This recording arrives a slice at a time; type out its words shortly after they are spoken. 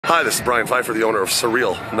Hi, this is Brian Pfeiffer, the owner of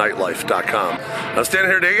Surreal, Nightlife.com. I'm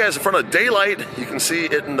standing here today, guys, in front of Daylight. You can see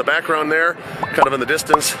it in the background there, kind of in the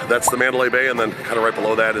distance. That's the Mandalay Bay, and then kind of right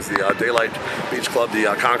below that is the Daylight Beach Club, the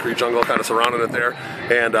concrete jungle kind of surrounding it there.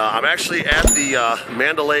 And I'm actually at the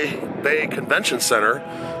Mandalay Bay Convention Center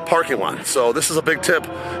parking lot. So this is a big tip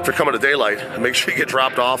if you're coming to Daylight. Make sure you get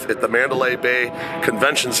dropped off at the Mandalay Bay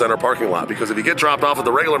Convention Center parking lot, because if you get dropped off at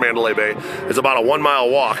the regular Mandalay Bay, it's about a 1 mile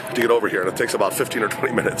walk to get over here, and it takes about 15 or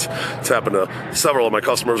 20 minutes. It's happened to several of my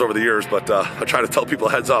customers over the years, but I try to tell people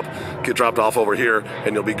heads up, get dropped off over here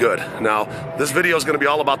and you'll be good. Now, this video is going to be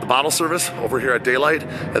all about the bottle service over here at Daylight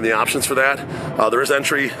and the options for that. There is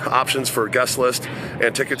entry options for guest list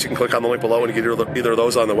and tickets. You can click on the link below and you get either of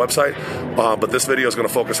those on the website. But this video is going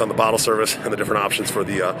to focus on the bottle service and the different options for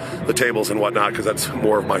the tables and whatnot, because that's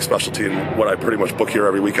more of my specialty and what I pretty much book here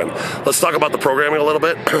every weekend. Let's talk about the programming a little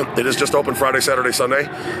bit. It is just open Friday, Saturday, Sunday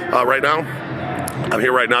right now. I'm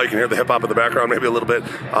here right now. You can hear the hip-hop in the background maybe a little bit.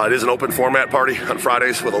 It is an open format party on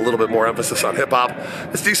Fridays with a little bit more emphasis on hip-hop.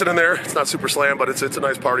 It's decent in there. It's not super slam, but it's a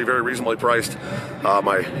nice party, very reasonably priced.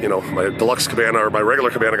 My deluxe cabana, or my regular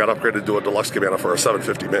cabana, got upgraded to a deluxe cabana for a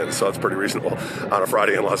 $750 min, so that's pretty reasonable on a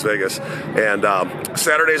Friday in Las Vegas. And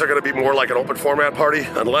Saturdays are going to be more like an open format party,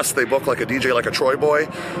 unless they book like a DJ like a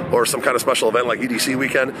TroyBoi or some kind of special event like EDC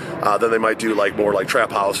weekend. Then they might do like more like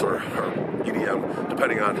Trap House or EDM,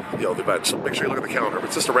 depending on the event. So make sure you look at the calendar. If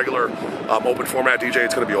it's just a regular open format DJ,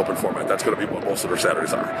 it's going to be open format. That's going to be what most of their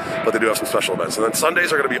Saturdays are. But they do have some special events. And then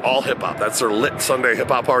Sundays are going to be all hip hop. That's their lit Sunday hip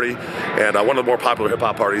hop party, and one of the more popular hip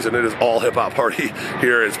hop parties. And it is all hip hop party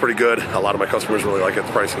here. It's pretty good. A lot of my customers really like it.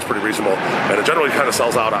 The pricing is pretty reasonable, and it generally kind of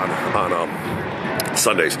sells out on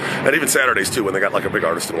Sundays and even Saturdays too, when they got like a big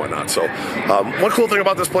artist and whatnot. So one cool thing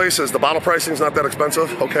about this place is the bottle pricing is not that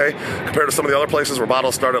expensive, okay, compared to some of the other places where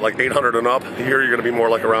bottles start at like 800 and up. Here you're going to be more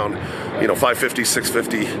like around 550,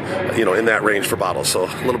 650, in that range for bottles. So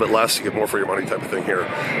a little bit less, you get more for your money type of thing here,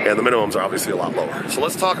 and the minimums are obviously a lot lower. So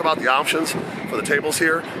let's talk about the options for the tables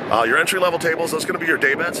here. Your entry-level tables, those are going to be your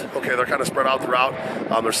day beds. Okay, they're kind of spread out throughout.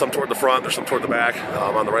 There's some toward the front, there's some toward the back,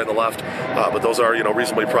 on the right and the left, but those are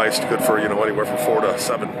reasonably priced, good for anywhere from 4 to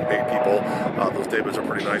 7, 8 people. Those day beds are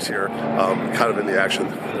pretty nice here, kind of in the action.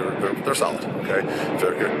 They're solid. Okay, if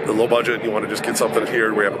you're low budget and you want to just get something here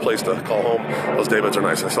and we have a place to call home, those day beds are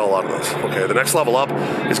nice. I sell a lot of those. Okay, the next level up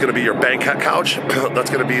is going to be your banquet couch.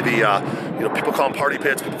 That's going to be the people call them party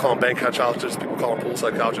pits, people call them banquet couches, people call them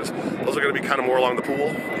poolside couches. Those are going to be kind of more along the pool,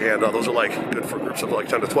 and those are like good for groups of like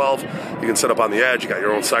 10 to 12. You can sit up on the edge. You got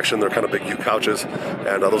your own section. They're kind of big, cute couches,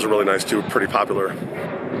 and those are really nice too. Pretty popular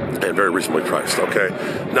and very reasonably priced. Okay,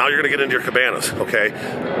 now you're going to get into your cabanas. Okay,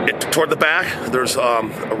 toward the back, there's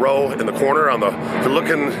a row in the corner.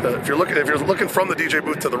 If you're looking from the DJ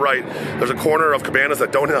booth to the right, there's a corner of cabanas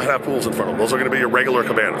that don't have pools in front of them. Those are going to be your regular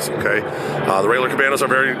cabanas. Okay, the regular cabanas are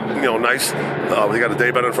very nice. They got a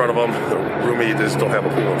day bed in front of them. The roomy, just don't have a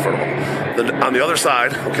pool in front of them. Then on the other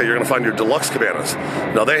side, okay, you're going to find your deluxe cabanas.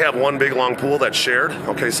 Now they have one big long pool that's shared.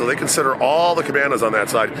 Okay, so they consider all the cabanas on that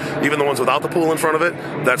side, even the ones without the pool in front of it.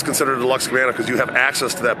 That's considered a deluxe cabana because you have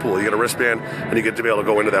access to that pool. You get a wristband and you get to be able to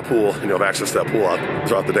go into that pool, and you have access to that pool out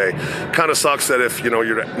throughout the day. Kind of sucks that if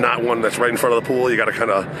you're not one that's right in front of the pool, you got to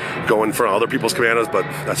kind of go in front of other people's cabanas, but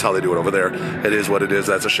that's how they do it over there. It is what it is.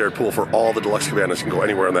 That's a shared pool for all the deluxe cabanas. You can go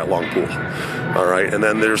anywhere in that long pool. All right, and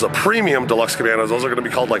then there's a premium deluxe cabanas. Those are going to be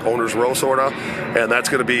called like owner's row sorta, and that's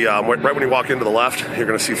going to be right when you walk into the left. You're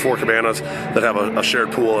going to see 4 cabanas that have a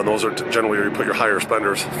shared pool, and those are generally where you put your higher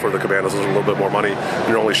spenders for the cabanas. Those are a little bit more money.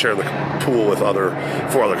 You're only sharing the pool with 4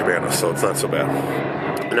 other cabanas, so it's not so bad.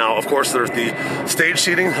 Now, of course, there's the stage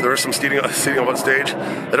seating. There is some seating up on stage.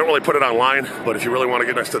 They don't really put it online, but if you really want to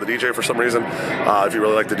get next to the DJ for some reason, if you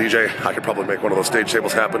really like the DJ, I could probably make one of those stage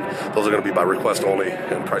tables happen. Those are going to be by request only,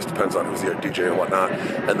 and price depends on who's the DJ and whatnot.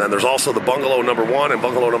 And then there's also the bungalow number 1 and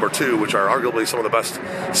bungalow number 2, which are arguably some of the best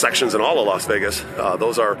sections in all of Las Vegas.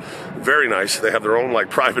 Those are very nice. They have their own like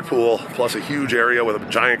private pool, plus a huge area with a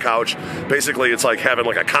giant couch. Basically, it's like having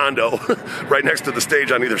like a condo right next to the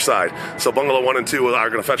stage on either side. So bungalow 1 and 2 are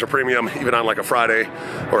going to fetch a premium. Even on like a Friday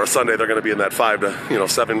or a Sunday, they're going to be in that 5 to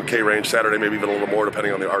 7K range. Saturday, maybe even a little more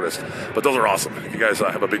depending on the artist. But those are awesome. If you guys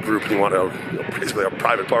have a big group and you want to basically have a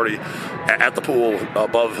private party at the pool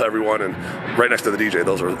above everyone and right next to the DJ,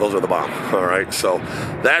 those are the bomb. All right, so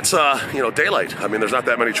that's Daylight. I mean, there's not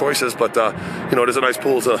that many choices, but it is a nice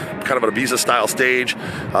pool. It's a kind of an Ibiza style stage.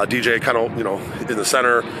 DJ kind of in the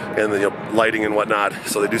center, and the lighting and whatnot.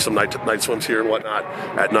 So they do some night swims here and whatnot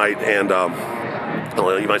at night, and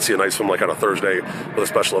You might see a nice one like on a Thursday with a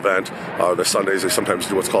special event. The Sundays, they sometimes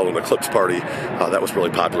do what's called an eclipse party. That was really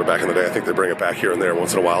popular back in the day. I think they bring it back here and there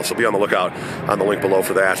once in a while. So be on the lookout on the link below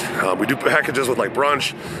for that. We do packages with like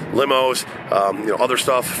brunch, limos, other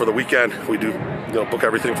stuff for the weekend. We do book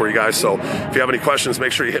everything for you guys. So if you have any questions,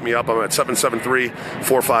 make sure you hit me up. I'm at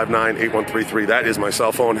 773-459-8133. That is my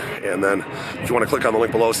cell phone. And then if you want to click on the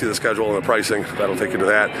link below, see the schedule and the pricing, that'll take you to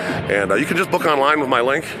that. And you can just book online with my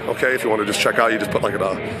link. Okay, if you want to just check out, you just put like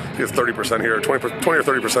it's 30% here, 20 or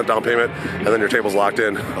 30% down payment, and then your table's locked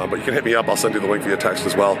in. But you can hit me up. I'll send you the link via text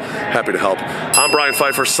as well. Happy to help. I'm Brian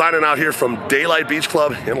Pfeiffer, signing out here from Daylight Beach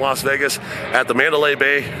Club in Las Vegas at the Mandalay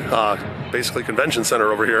Bay, basically convention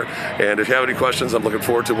center over here. And if you have any questions, I'm looking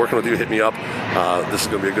forward to working with you. Hit me up. This is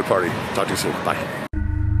going to be a good party. Talk to you soon. Bye.